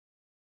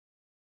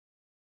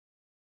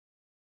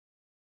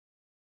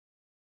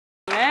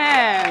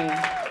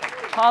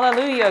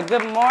Hallelujah.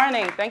 Good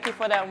morning. Thank you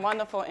for that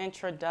wonderful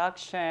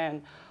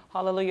introduction.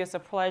 Hallelujah. It's a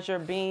pleasure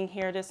being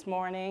here this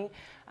morning.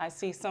 I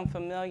see some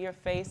familiar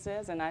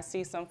faces, and I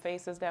see some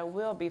faces that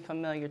will be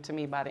familiar to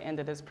me by the end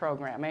of this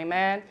program.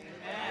 Amen?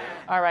 Amen.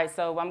 All right,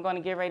 so I'm going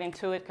to get right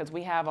into it because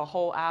we have a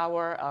whole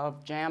hour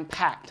of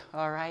jam-packed.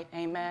 All right?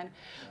 Amen.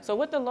 So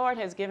what the Lord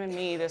has given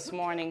me this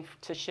morning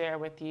to share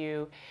with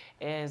you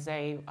is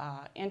a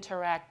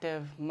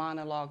interactive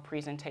monologue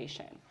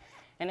presentation.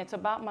 And it's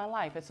about my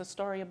life. It's a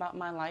story about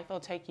my life.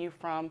 It'll take you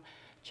from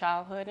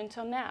childhood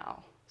until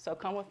now. So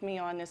come with me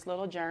on this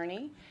little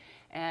journey.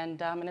 And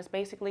it's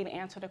basically to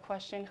answer the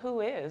question,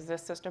 who is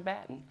this Sister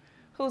Batten?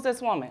 Who's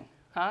this woman?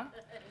 Huh?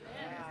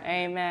 Yeah.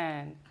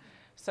 Amen.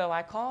 So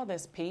I call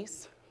this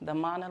piece the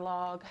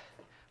monologue,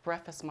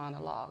 breakfast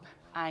monologue.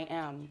 I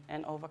am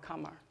an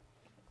overcomer.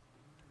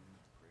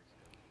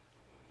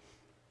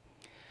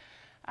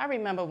 I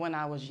remember when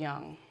I was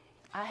young,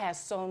 I had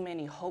so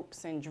many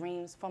hopes and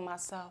dreams for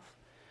myself.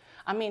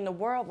 I mean, the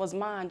world was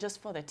mine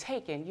just for the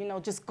taking, you know,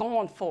 just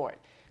going for it,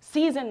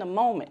 seizing the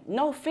moment,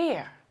 no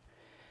fear,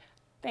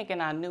 thinking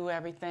I knew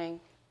everything.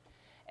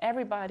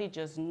 Everybody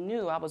just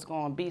knew I was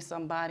going to be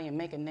somebody and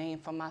make a name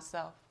for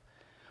myself.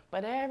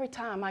 But every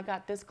time I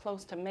got this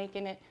close to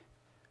making it,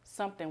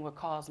 something would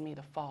cause me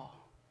to fall.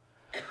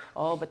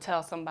 Oh, but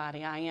tell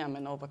somebody I am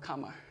an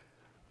overcomer.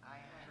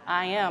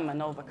 I am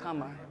an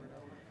overcomer.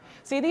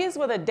 See, these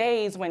were the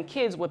days when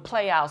kids would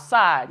play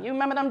outside. You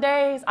remember them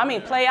days? I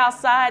mean, play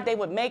outside. They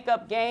would make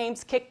up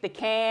games, kick the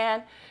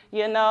can,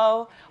 you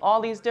know, all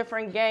these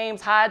different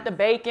games, hide the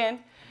bacon,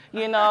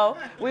 you know.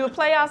 We would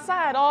play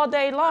outside all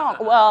day long.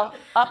 Well,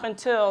 up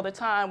until the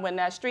time when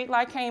that street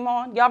light came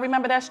on. Y'all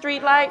remember that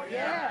street light?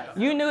 Yes.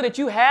 You knew that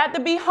you had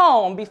to be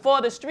home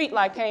before the street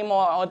light came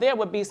on, or there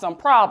would be some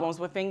problems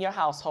within your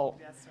household.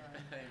 Yes, sir.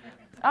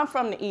 I'm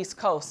from the East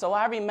Coast, so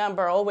I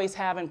remember always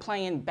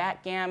playing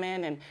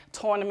backgammon and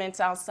tournaments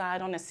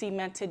outside on the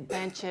cemented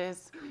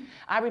benches.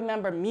 I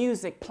remember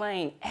music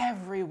playing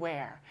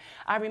everywhere.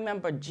 I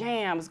remember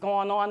jams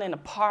going on in the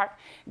park,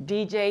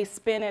 DJ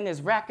spinning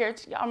his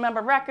records. Y'all remember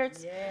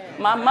records? Yeah.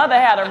 My mother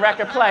had a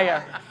record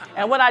player.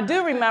 And what I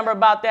do remember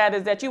about that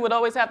is that you would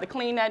always have to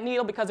clean that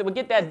needle because it would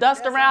get that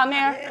dust around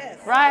there,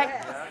 yes, right?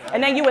 Yes.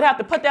 And then you would have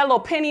to put that little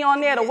penny on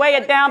there to weigh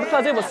it down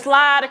because it would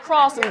slide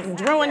across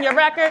and ruin your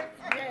record.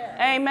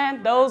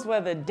 Amen. Those were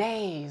the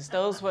days.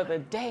 Those were the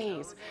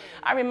days.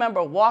 I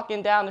remember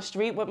walking down the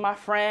street with my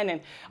friend,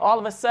 and all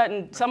of a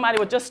sudden somebody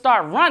would just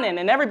start running,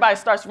 and everybody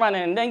starts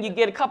running, and then you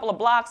get a couple of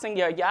blocks and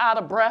you're out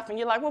of breath, and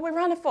you're like, what are we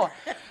running for?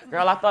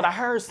 Girl, I thought I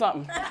heard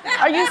something.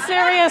 Are you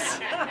serious?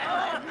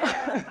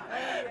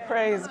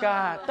 Praise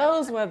God.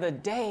 Those were the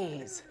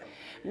days.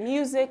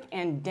 Music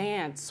and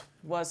dance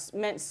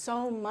meant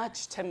so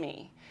much to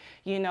me.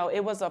 You know,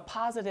 it was a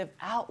positive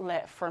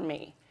outlet for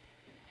me.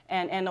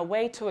 And a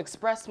way to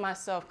express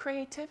myself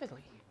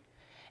creatively.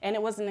 And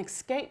it was an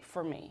escape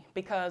for me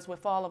because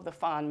with all of the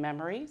fond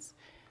memories,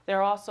 there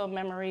are also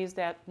memories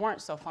that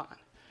weren't so fond.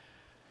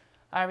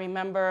 I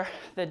remember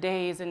the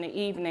days and the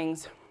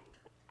evenings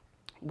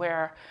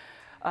where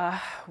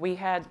we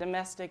had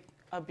domestic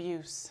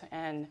abuse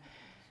and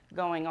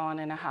going on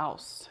in a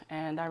house.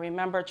 And I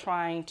remember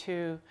trying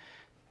to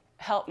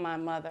help my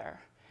mother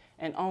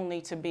and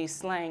only to be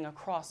slain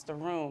across the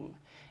room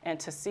and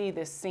to see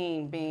this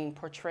scene being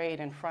portrayed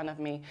in front of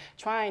me,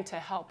 trying to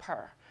help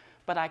her.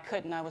 But I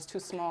couldn't. I was too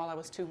small. I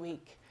was too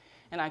weak.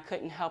 And I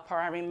couldn't help her.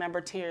 I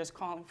remember tears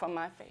calling from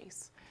my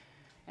face.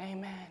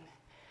 Amen.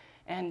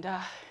 And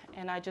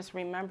I just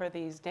remember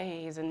these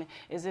days. And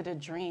is it a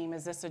dream?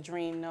 Is this a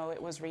dream? No,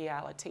 it was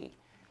reality.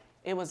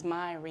 It was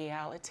my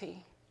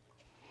reality.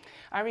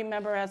 I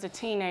remember as a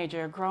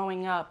teenager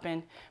growing up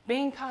and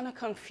being kind of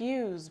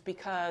confused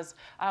because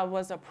I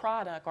was a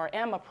product or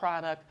am a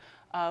product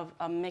of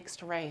a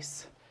mixed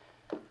race.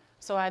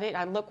 So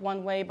I looked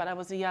one way, but I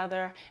was the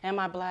other. Am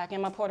I black?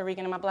 Am I Puerto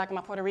Rican? Am I black? Am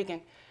I Puerto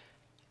Rican?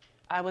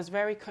 I was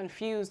very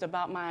confused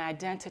about my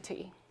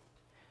identity.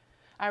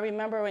 I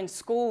remember in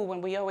school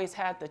when we always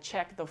had to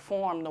check the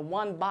form, the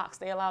one box,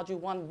 they allowed you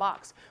one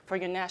box for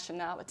your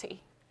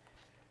nationality.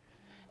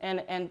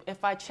 And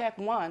if I checked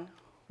one,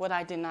 would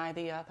I deny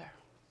the other?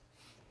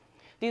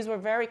 These were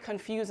very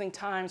confusing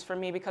times for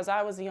me because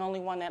I was the only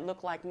one that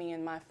looked like me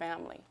in my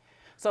family.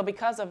 So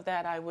because of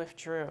that, I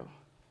withdrew.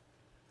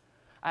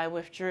 I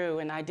withdrew,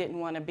 and I didn't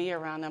want to be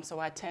around them, so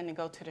I tend to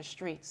go to the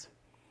streets.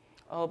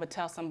 Oh, but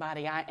tell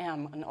somebody I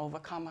am an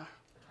overcomer.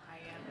 I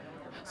am an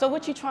overcomer. So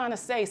what you trying to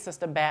say,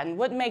 Sister Batten?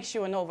 What makes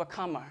you an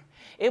overcomer?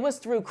 It was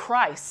through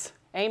Christ.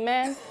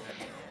 Amen?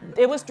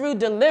 It was through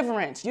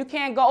deliverance. You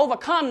can't go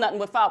overcome nothing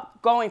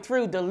without going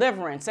through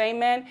deliverance.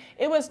 Amen?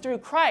 It was through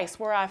Christ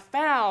where I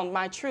found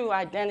my true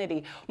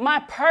identity, my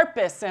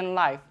purpose in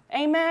life.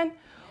 Amen?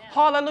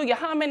 Hallelujah.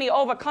 How many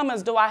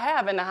overcomers do I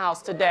have in the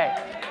house today?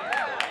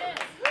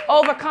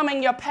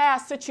 Overcoming your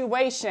past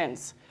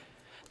situations.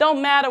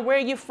 Don't matter where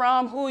you're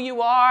from, who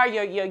you are,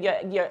 your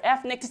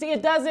ethnicity.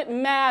 It doesn't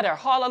matter.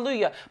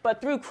 Hallelujah.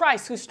 But through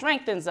Christ who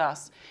strengthens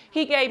us,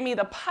 he gave me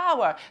the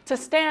power to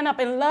stand up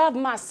and love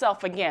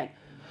myself again.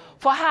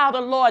 for how the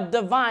Lord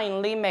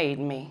divinely made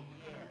me.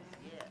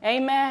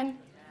 Amen.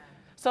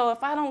 So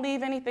if I don't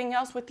leave anything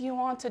else with you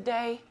on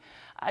today,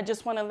 I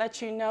just want to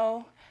let you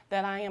know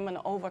that I am an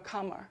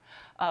overcomer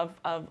of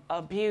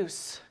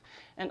abuse,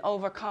 an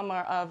overcomer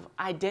of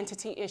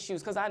identity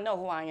issues, because I know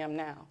who I am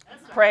now.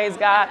 Praise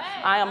God.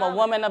 I am a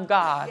woman of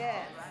God.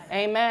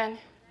 Amen.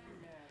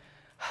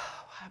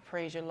 I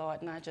praise you,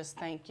 Lord, and I just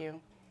thank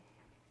you.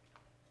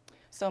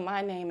 So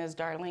my name is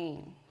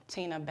Darlene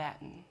Tina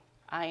Batten.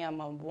 I am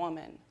a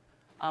woman,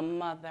 a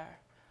mother,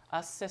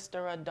 a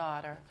sister, a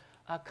daughter,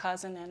 a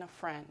cousin, and a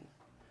friend.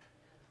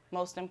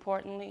 Most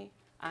importantly,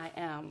 I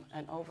am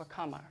an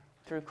overcomer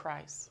through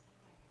Christ.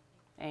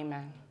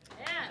 Amen.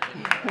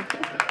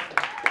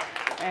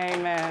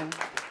 Amen.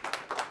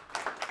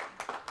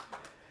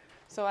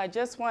 So I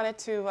just wanted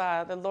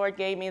to, the Lord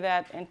gave me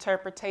that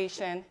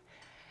interpretation,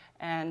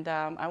 and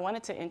I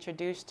wanted to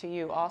introduce to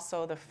you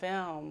also the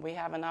film. We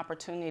have an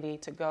opportunity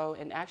to go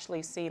and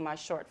actually see my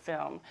short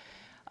film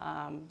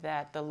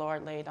that the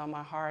Lord laid on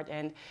my heart,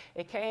 and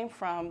it came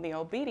from the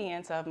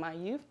obedience of my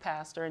youth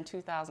pastor in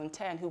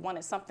 2010, who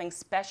wanted something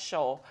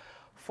special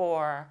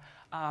for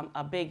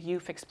a big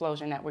youth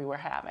explosion that we were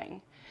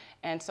having.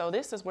 And so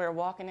this is where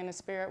Walking in the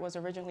Spirit was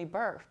originally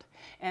birthed.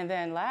 And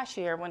then last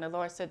year, when the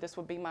Lord said this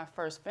would be my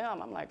first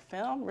film, I'm like,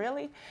 film,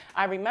 really?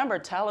 I remember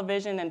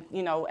television and,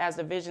 you know, as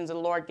the visions the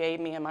Lord gave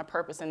me and my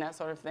purpose and that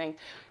sort of thing.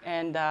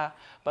 And,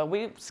 but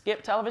we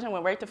skipped television,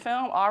 went right to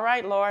film. All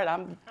right, Lord,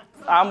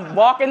 I'm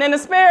walking in the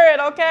Spirit,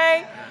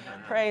 okay?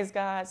 Praise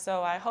God.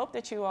 So I hope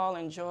that you all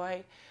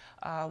enjoy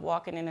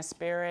Walking in the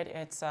Spirit.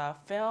 It's a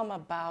film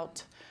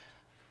about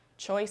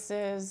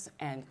choices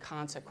and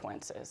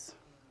consequences.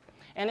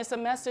 And it's a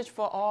message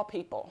for all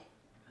people.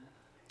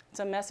 It's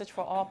a message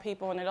for all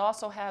people, and it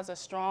also has a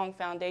strong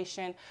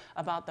foundation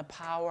about the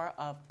power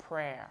of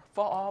prayer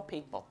for all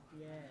people.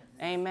 Yes.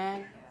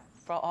 Amen?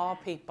 For all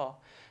people.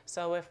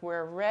 So if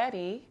we're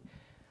ready,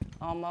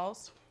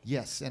 almost.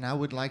 Yes, and I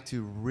would like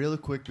to, really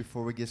quick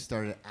before we get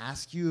started,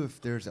 ask you if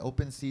there's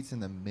open seats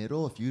in the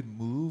middle, if you'd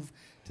move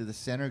to the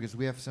center, because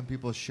we have some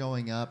people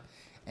showing up,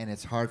 and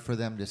it's hard for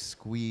them to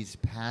squeeze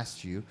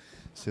past you.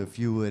 So if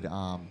you would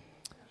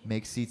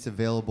make seats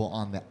available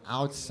on the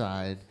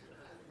outside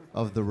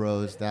of the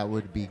rows, that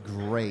would be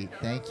great.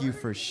 Thank you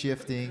for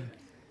shifting.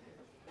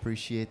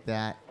 Appreciate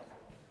that.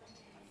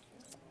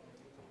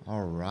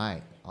 All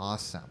right.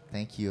 Awesome.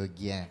 Thank you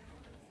again.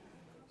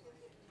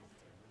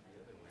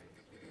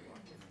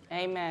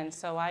 Amen.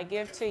 So I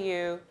give to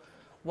you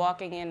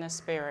Walking in the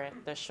Spirit,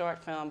 the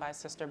short film by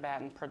Sister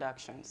Batten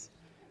Productions.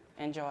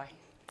 Enjoy.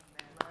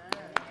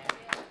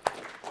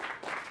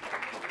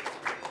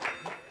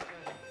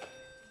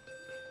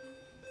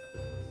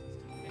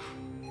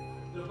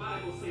 The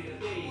Bible says that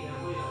they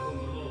that wait upon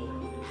the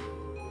Lord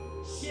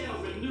shall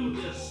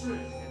renew their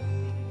strength.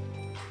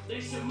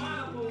 They shall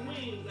mount up on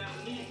wings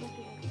as an eagle.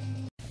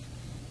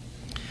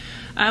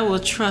 I will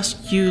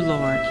trust you,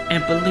 Lord,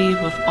 and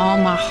believe with all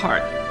my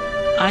heart.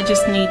 I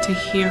just need to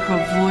hear her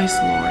voice,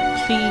 Lord.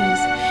 Please,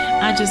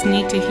 I just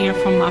need to hear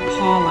from my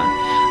Paula.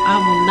 I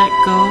will let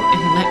go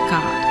and let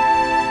God.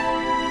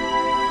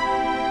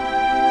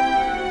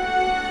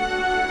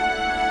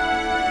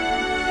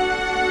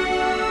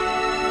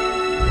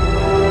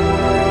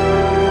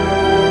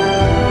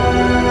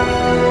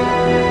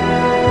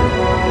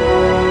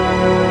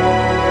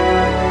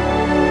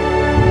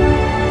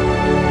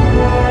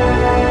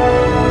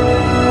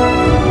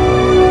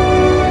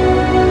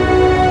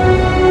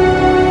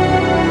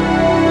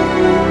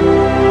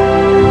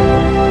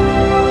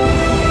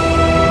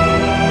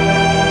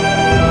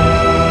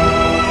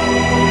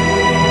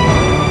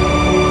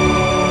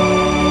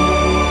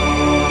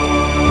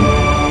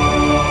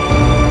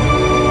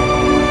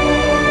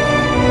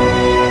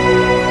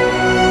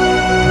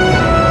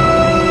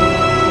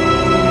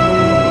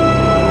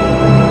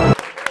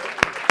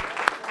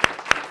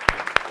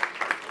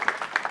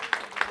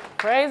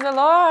 Praise the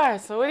Lord.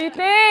 So what do you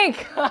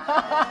think?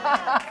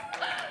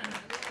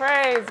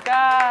 Praise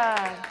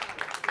God.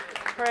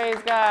 Praise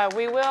God.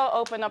 We will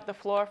open up the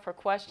floor for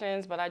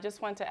questions, but I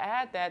just want to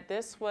add that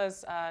this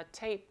was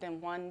taped in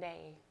one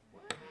day.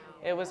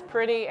 It was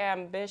pretty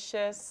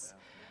ambitious.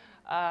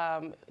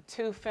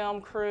 2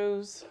 film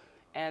crews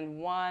and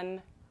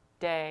 1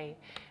 day.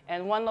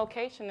 And 1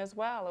 location as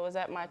well. It was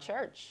at my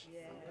church.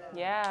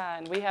 Yeah,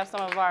 and we have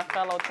some of our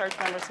fellow church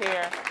members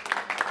here.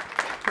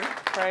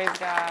 Praise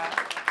God.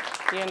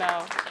 You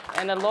know,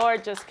 and the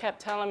Lord just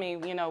kept telling me,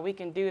 you know, we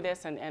can do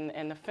this.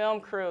 And the film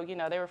crew, you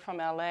know, they were from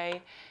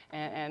LA,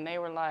 and they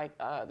were like,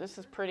 this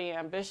is pretty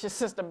ambitious,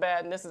 Sister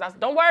Batten. This is, I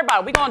said, don't worry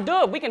about it. We're going to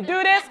do it. We can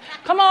do this.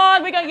 Come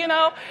on. We're going to, you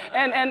know,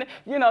 and,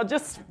 you know,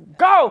 just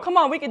go. Come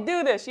on. We can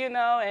do this, you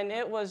know. And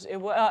it was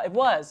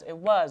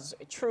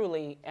a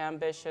truly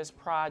ambitious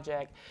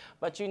project.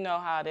 But you know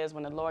how it is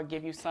when the Lord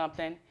give you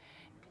something,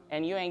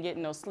 and you ain't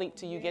getting no sleep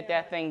till you get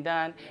that thing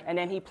done. And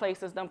then he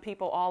places them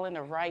people all in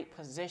the right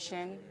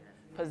position.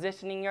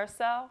 Positioning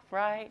yourself,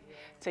 right,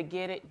 to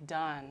get it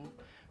done.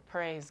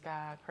 Praise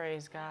God,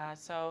 praise God.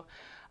 So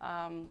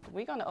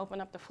we're going to open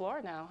up the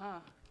floor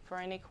now, for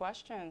any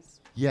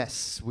questions.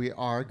 Yes, we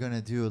are going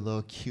to do a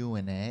little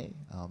Q&A.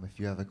 If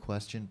you have a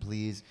question,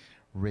 please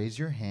raise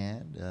your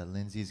hand.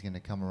 Lindsay's going to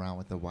come around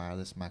with a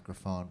wireless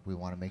microphone. We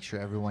want to make sure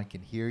everyone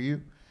can hear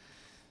you.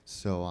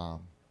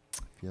 So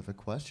if you have a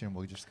question,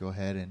 we'll just go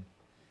ahead and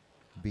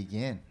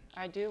begin.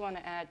 I do want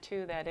to add,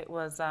 too, that it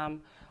was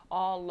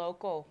all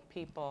local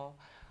people,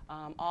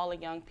 all the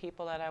young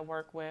people that I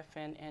work with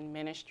in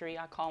ministry.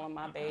 I call them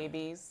my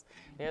babies.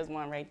 There's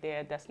one right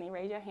there. Destiny,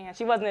 raise your hand.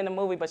 She wasn't in the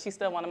movie, but she's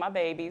still one of my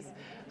babies.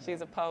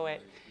 She's a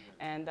poet.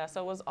 And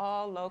so it was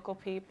all local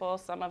people.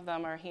 Some of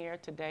them are here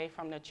today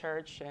from the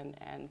church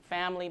and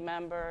family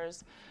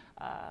members.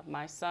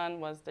 My son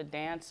was the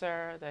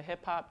dancer, the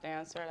hip-hop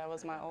dancer. That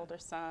was my older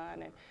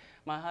son. And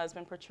my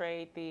husband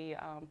portrayed the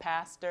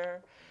pastor.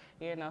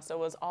 You know, so it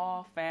was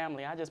all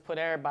family. I just put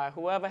everybody,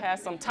 whoever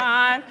has some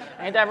time,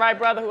 ain't that right,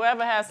 brother?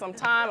 Whoever has some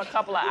time, a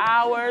couple of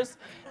hours,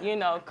 you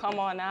know, come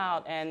on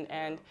out.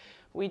 And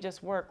we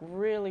just worked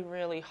really,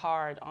 really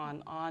hard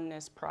on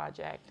this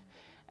project.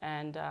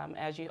 And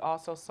as you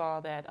also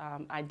saw that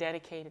I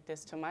dedicated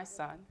this to my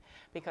son,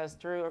 because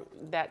through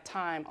that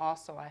time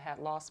also I had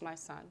lost my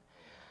son.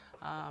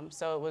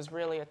 So it was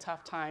really a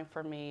tough time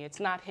for me. It's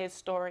not his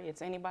story,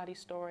 it's anybody's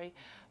story.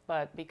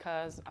 But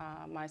because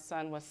my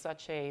son was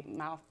such a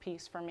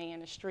mouthpiece for me in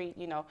the street,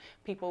 you know,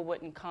 people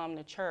wouldn't come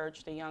to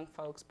church, the young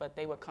folks, but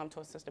they would come to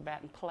a Sister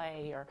Batten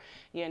play or,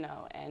 you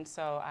know, and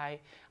so I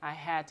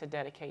had to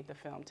dedicate the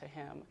film to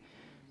him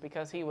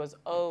because he was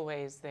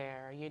always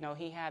there. You know,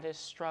 he had his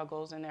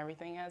struggles and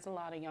everything, as a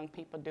lot of young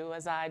people do,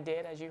 as I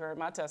did. As you heard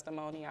my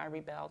testimony, I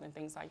rebelled and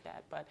things like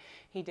that. But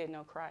he did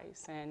know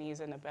Christ, and he's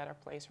in a better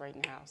place right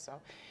now.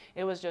 So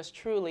it was just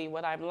truly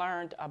what I've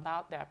learned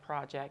about that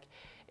project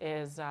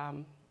is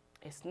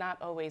it's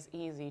not always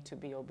easy to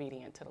be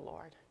obedient to the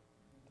Lord,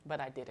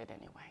 but I did it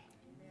anyway.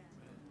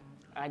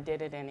 I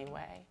did it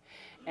anyway,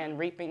 and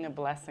reaping the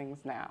blessings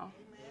now.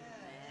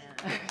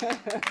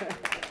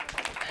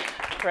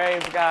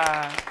 Praise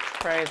God.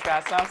 Praise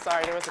God. So I'm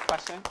sorry, there was a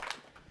question.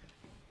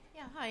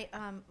 Yeah, hi.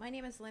 My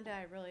name is Linda.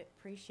 I really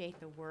appreciate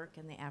the work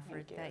and the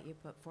effort that you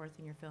put forth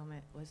in your film.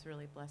 It was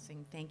really a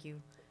blessing. Thank you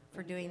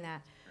for doing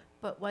that.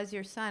 But was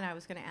your son, I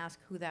was going to ask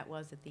who that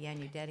was at the end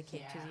you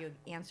dedicated to. You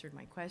answered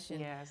my question.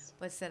 Yes.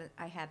 But said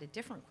I had a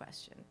different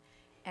question.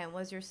 And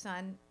was your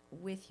son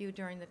with you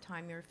during the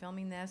time you were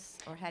filming this,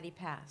 or had he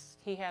passed?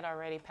 He had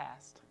already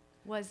passed.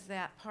 Was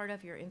that part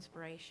of your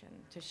inspiration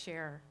to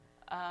share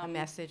a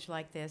message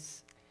like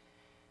this?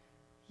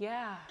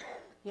 Yeah,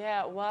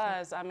 it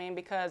was. I mean,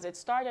 because it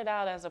started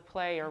out as a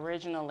play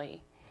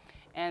originally.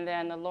 And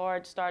then the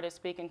Lord started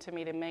speaking to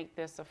me to make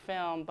this a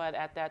film. But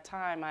at that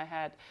time, I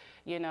had,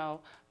 you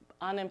know,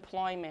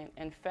 unemployment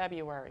in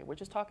February. We're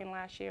just talking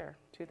last year,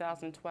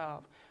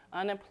 2012.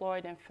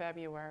 Unemployed in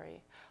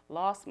February.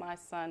 Lost my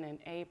son in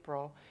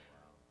April.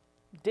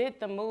 Did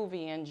the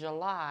movie in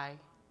July.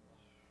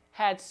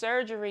 Had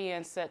surgery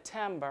in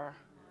September.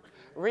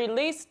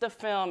 Released the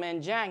film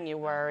in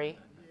January.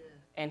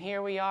 And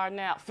here we are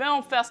now.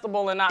 Film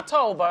festival in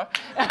October.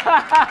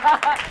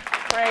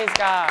 Praise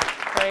God.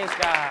 Praise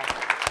God.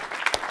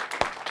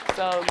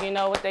 So you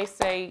know what they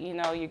say, you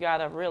know, you got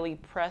to really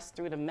press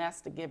through the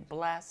mess to get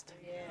blessed.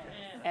 Yeah.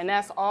 And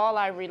that's all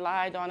I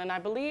relied on. And I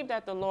believe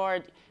that the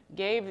Lord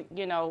gave,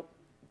 you know,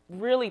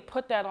 really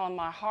put that on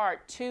my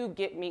heart to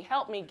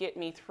help me get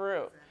me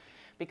through.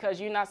 Because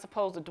you're not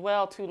supposed to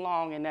dwell too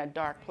long in that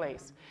dark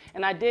place.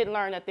 And I did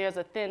learn that there's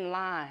a thin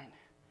line.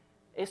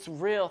 It's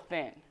real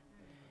thin.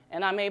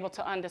 And I'm able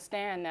to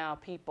understand now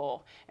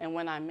people, and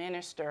when I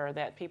minister,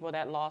 that people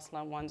that lost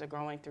loved ones are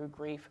going through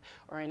grief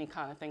or any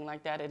kind of thing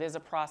like that. It is a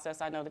process.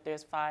 I know that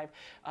there's 5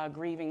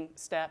 grieving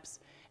steps,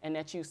 and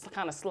that you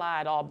kind of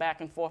slide all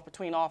back and forth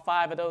between all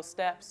 5 of those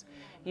steps,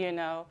 you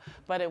know.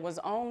 But it was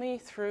only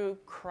through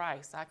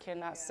Christ. I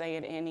cannot say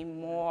it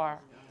anymore.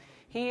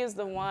 He is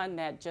the one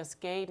that just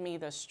gave me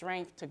the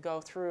strength to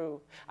go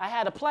through. I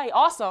had a play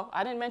also.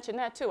 I didn't mention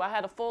that too. I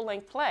had a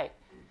full-length play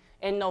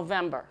in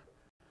November.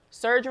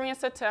 Surgery in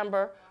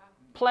September,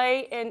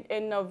 play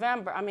in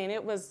November. I mean,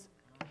 it was,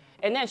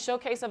 and then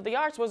Showcase of the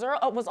Arts was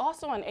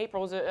also in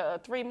April. It was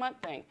a 3-month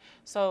thing.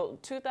 So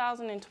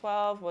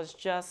 2012 was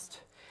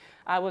just,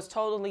 I was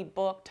totally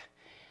booked.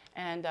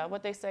 And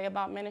what they say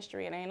about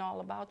ministry, it ain't all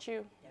about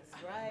you.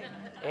 That's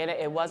right.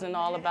 It wasn't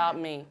all about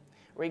me,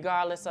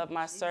 regardless of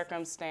my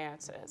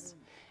circumstances.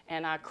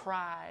 And I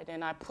cried,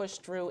 and I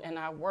pushed through, and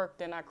I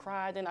worked, and I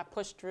cried, and I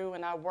pushed through,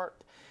 and I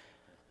worked.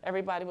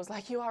 Everybody was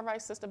like, you all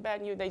right, Sister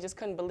Batten? They just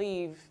couldn't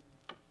believe.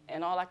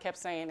 And all I kept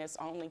saying, it's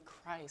only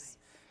Christ.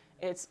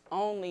 It's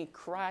only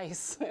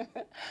Christ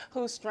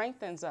who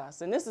strengthens us.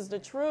 And this is the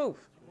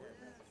truth.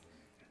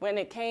 When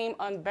it came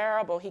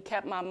unbearable, he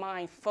kept my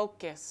mind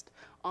focused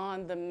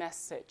on the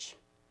message.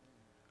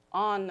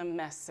 On the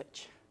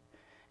message.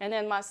 And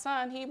then my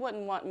son, he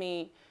wouldn't want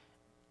me,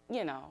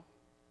 you know.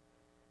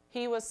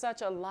 He was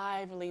such a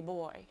lively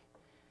boy.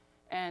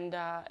 And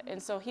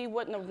so he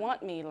wouldn't have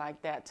want me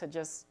like that to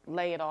just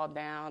lay it all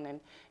down. And,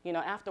 you know,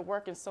 after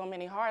working so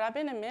many hard, I've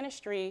been in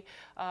ministry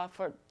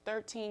for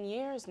 13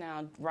 years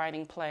now,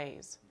 writing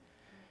plays.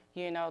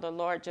 You know, the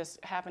Lord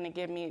just happened to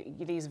give me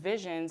these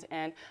visions,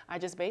 and I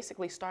just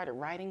basically started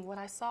writing what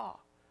I saw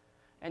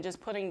and just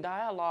putting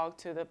dialogue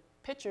to the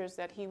pictures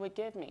that he would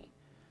give me.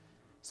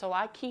 So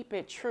I keep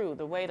it true.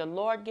 The way the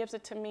Lord gives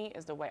it to me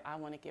is the way I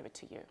want to give it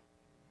to you.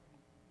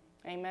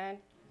 Amen.